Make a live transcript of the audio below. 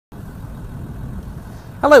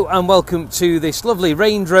Hello and welcome to this lovely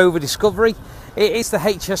Range Rover Discovery. It is the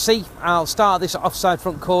Hse. I'll start this offside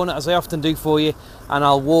front corner as I often do for you, and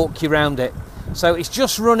I'll walk you around it. So it's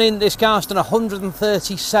just running, this car's done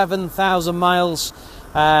 137,000 miles,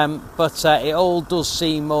 but it all does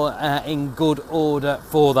seem in good order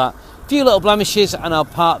for that. A few little blemishes and I'll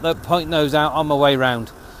point those out on my way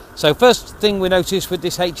round. So first thing we notice with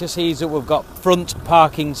this Hse is that we've got front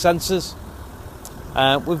parking sensors.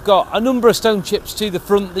 We've got a number of stone chips to the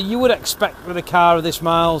front that you would expect with a car of this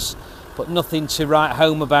miles, but nothing to write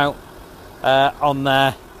home about on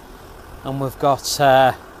there. And we've got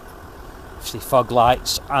obviously fog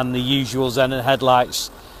lights and the usual xenon headlights.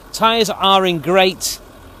 Tyres are in great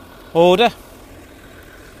order.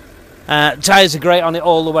 Tyres are great on it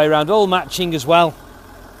all the way around, all matching as well.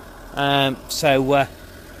 So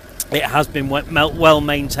it has been well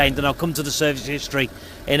maintained, and I'll come to the service history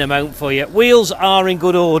in a moment for you. Wheels are in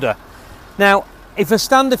good order. Now, if I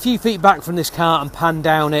stand a few feet back from this car and pan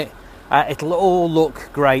down it, it'll all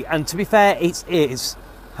look great. And to be fair, it is.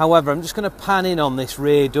 However, I'm just going to pan in on this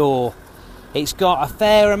rear door. It's got a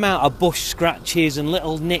fair amount of bush scratches and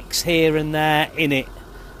little nicks here and there in it.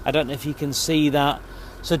 I don't know if you can see that.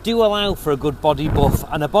 So do allow for a good body buff,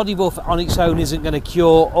 and a body buff on its own isn't going to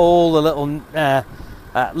cure all the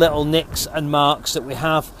little nicks and marks that we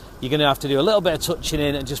have. You're going to have to do a little bit of touching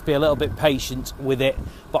in and just be a little bit patient with it.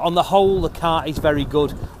 But on the whole, the car is very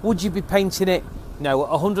good. Would you be painting it? No,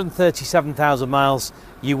 at 137,000 miles,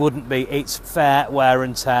 you wouldn't be. It's fair wear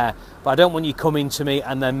and tear. But I don't want you coming to me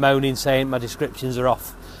and then moaning, saying my descriptions are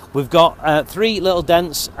off. We've got 3 little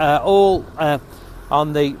dents, all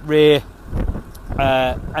on the rear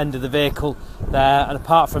end of the vehicle there, and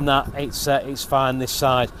apart from that, it's fine this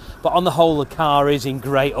side. But on the whole, the car is in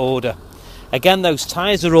great order. Again, those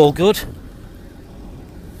tyres are all good.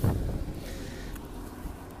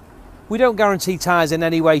 We don't guarantee tyres in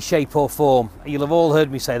any way, shape or form. You'll have all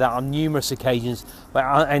heard me say that on numerous occasions, but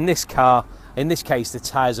in this case, the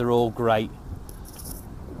tyres are all great.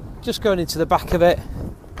 Just going into the back of it,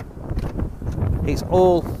 it's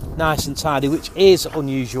all nice and tidy, which is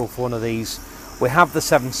unusual for one of these. We have the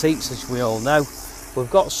 7 seats, as we all know.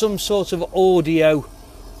 We've got some sort of audio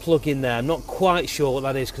plug in there. I'm not quite sure what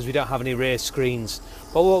that is because we don't have any rear screens.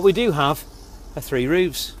 But what we do have are 3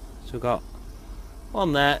 roofs. So we've got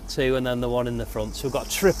one there, 2, and then the one in the front. So we've got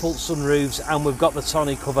triple sunroofs, and we've got the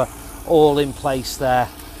tonneau cover all in place there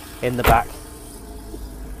in the back.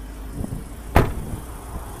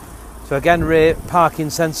 So again, rear parking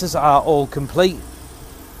sensors are all complete.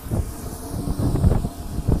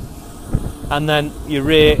 And then your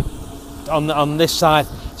rear on this side,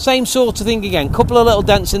 same sort of thing again. Couple of little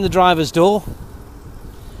dents in the driver's door,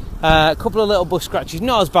 a couple of little bush scratches.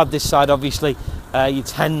 Not as bad this side, obviously. You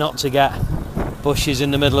tend not to get bushes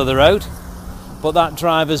in the middle of the road, but that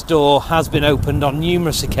driver's door has been opened on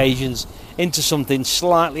numerous occasions into something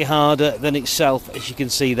slightly harder than itself, as you can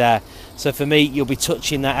see there. So for me, you'll be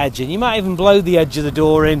touching that edge, and you might even blow the edge of the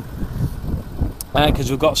door in, because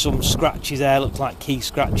we've got some scratches there, look like key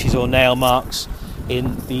scratches or nail marks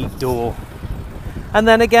in the door. And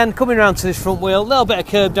then again, coming around to this front wheel, a little bit of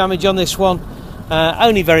curb damage on this one,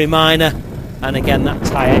 only very minor, and again that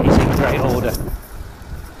tyre is in great order.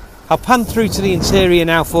 I'll pan through to the interior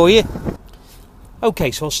now for you.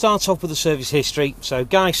 Okay, so I'll start off with the service history. So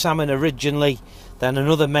Guy Salmon originally, then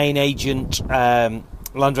another main agent Land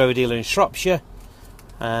Rover dealer in Shropshire,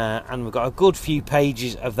 and we've got a good few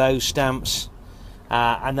pages of those stamps.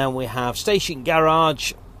 And then we have Station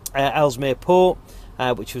Garage, Ellesmere Port,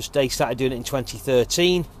 which they started doing it in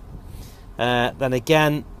 2013. Then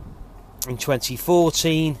again in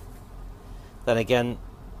 2014. Then again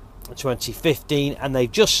in 2015, and they've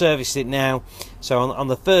just serviced it now. So on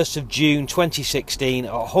the 1st of June 2016,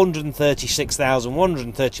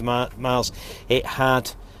 136,130 miles, it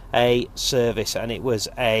had a service, and it was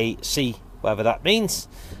a C, whatever that means.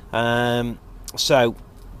 So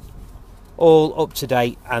all up to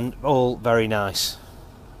date and all very nice.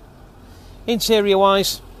 Interior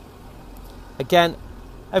wise, again,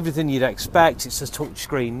 everything you'd expect. It's a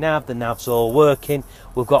touchscreen nav, the nav's all working.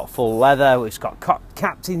 We've got full leather, it's got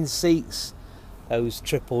captain seats, those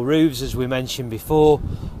triple roofs as we mentioned before,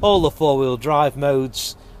 all the 4-wheel drive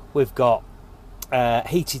modes. We've got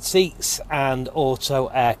heated seats and auto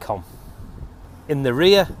aircon. In the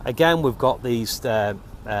rear, again, we've got these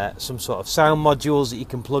some sort of sound modules that you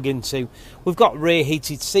can plug into. We've got rear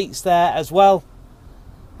heated seats there as well,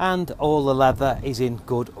 and all the leather is in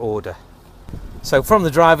good order. So from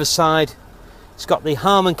the driver's side, it's got the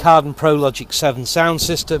Harman Kardon ProLogic 7 sound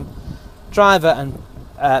system, driver and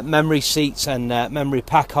memory seats and memory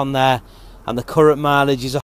pack on there, and the current mileage is